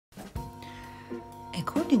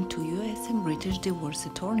According to US and British divorce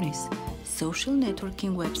attorneys, social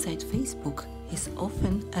networking website Facebook is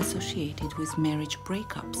often associated with marriage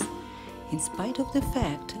breakups, in spite of the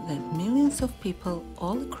fact that millions of people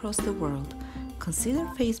all across the world consider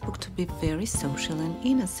Facebook to be very social and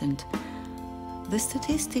innocent. The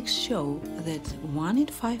statistics show that 1 in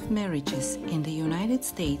 5 marriages in the United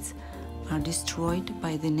States are destroyed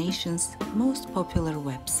by the nation's most popular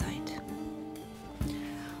website.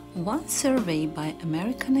 One survey by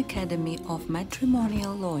American Academy of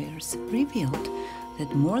Matrimonial Lawyers revealed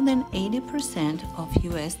that more than 80% of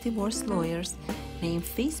US divorce lawyers name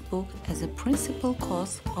Facebook as a principal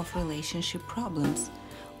cause of relationship problems,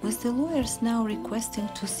 with the lawyers now requesting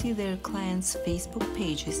to see their clients' Facebook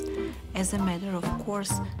pages as a matter of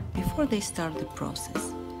course before they start the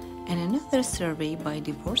process. And another survey by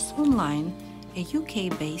Divorce Online, a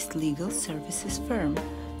UK-based legal services firm,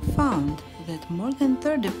 found that more than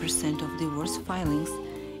 30% of divorce filings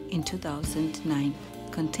in 2009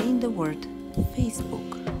 contained the word Facebook.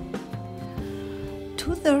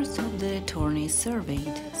 2/3 of the attorneys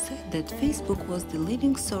surveyed said that Facebook was the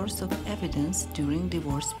leading source of evidence during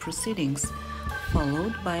divorce proceedings,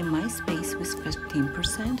 followed by MySpace with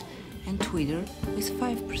 15% and Twitter with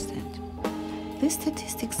 5%. These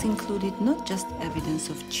statistics included not just evidence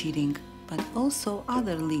of cheating, but also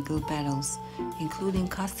other legal battles, including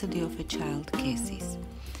custody of a child cases.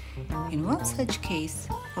 In one such case,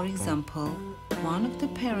 for example, one of the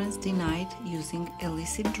parents denied using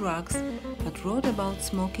illicit drugs but wrote about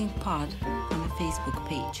smoking pot on a Facebook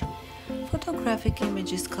page. Photographic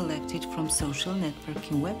images collected from social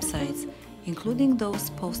networking websites, including those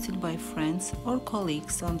posted by friends or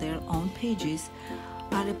colleagues on their own pages,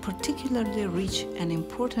 are a particularly rich and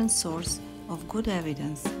important source of good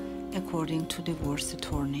evidence, according to divorce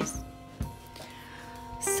attorneys.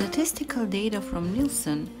 Statistical data from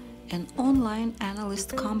Nielsen, an online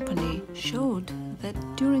analyst company, showed that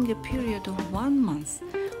during a period of 1 month,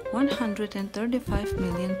 135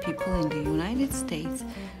 million people in the United States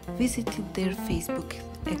visited their Facebook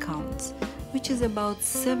accounts, which is about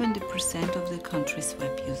 70% of the country's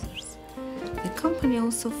web users. The company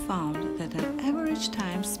also found that an average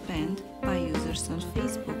time spent by users on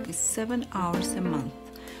Facebook is 7 hours a month,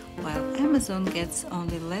 while Amazon gets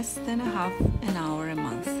only less than half an hour a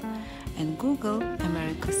month, and Google,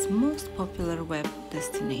 America's most popular web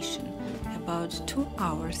destination, about 2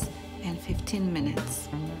 hours and 15 minutes.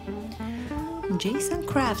 Jason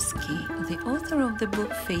Kravsky, the author of the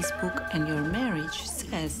book Facebook and Your Marriage,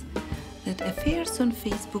 says that affairs on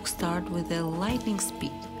Facebook start with a lightning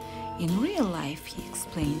speed. In real life, he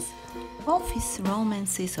explains, office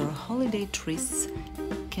romances or holiday trysts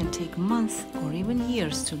can take months or even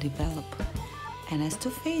years to develop. And as to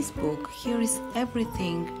Facebook, here is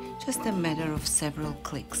everything just a matter of several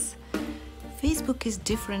clicks. Facebook is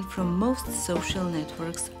different from most social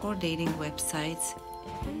networks or dating websites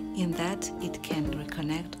in that it can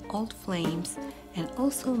reconnect old flames and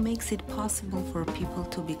also makes it possible for people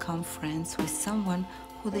to become friends with someone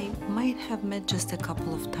who they might have met just a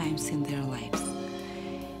couple of times in their lives.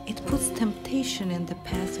 It puts temptation in the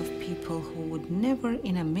path of people who would never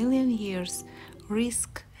in a million years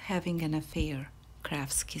risk having an affair,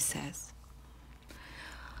 Kravsky says.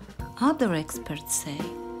 Other experts say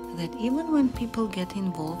that even when people get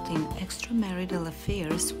involved in extramarital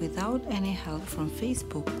affairs without any help from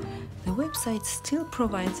Facebook, the website still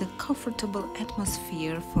provides a comfortable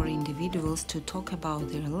atmosphere for individuals to talk about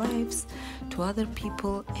their lives to other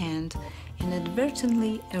people and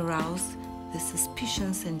inadvertently arouse the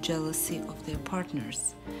suspicions and jealousy of their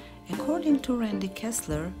partners. According to Randy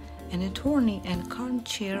Kessler, an attorney and current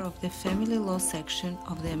chair of the family law section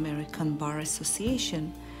of the American Bar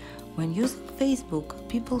Association, when using Facebook,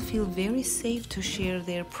 people feel very safe to share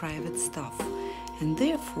their private stuff, and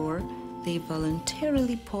therefore they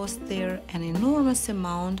voluntarily post there an enormous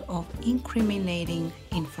amount of incriminating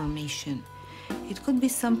information. It could be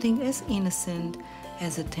something as innocent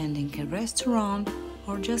as attending a restaurant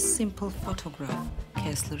or just simple photograph,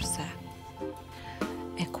 Kessler said.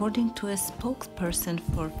 According to a spokesperson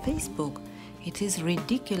for Facebook, it is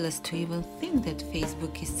ridiculous to even think that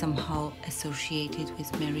Facebook is somehow associated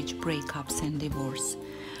with marriage breakups and divorce.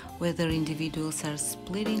 Whether individuals are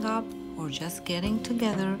splitting up or just getting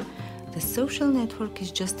together, the social network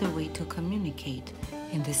is just a way to communicate,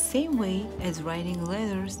 in the same way as writing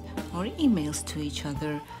letters or emails to each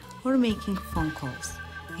other or making phone calls.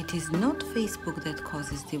 It is not Facebook that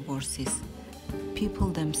causes divorces. People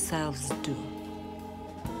themselves do.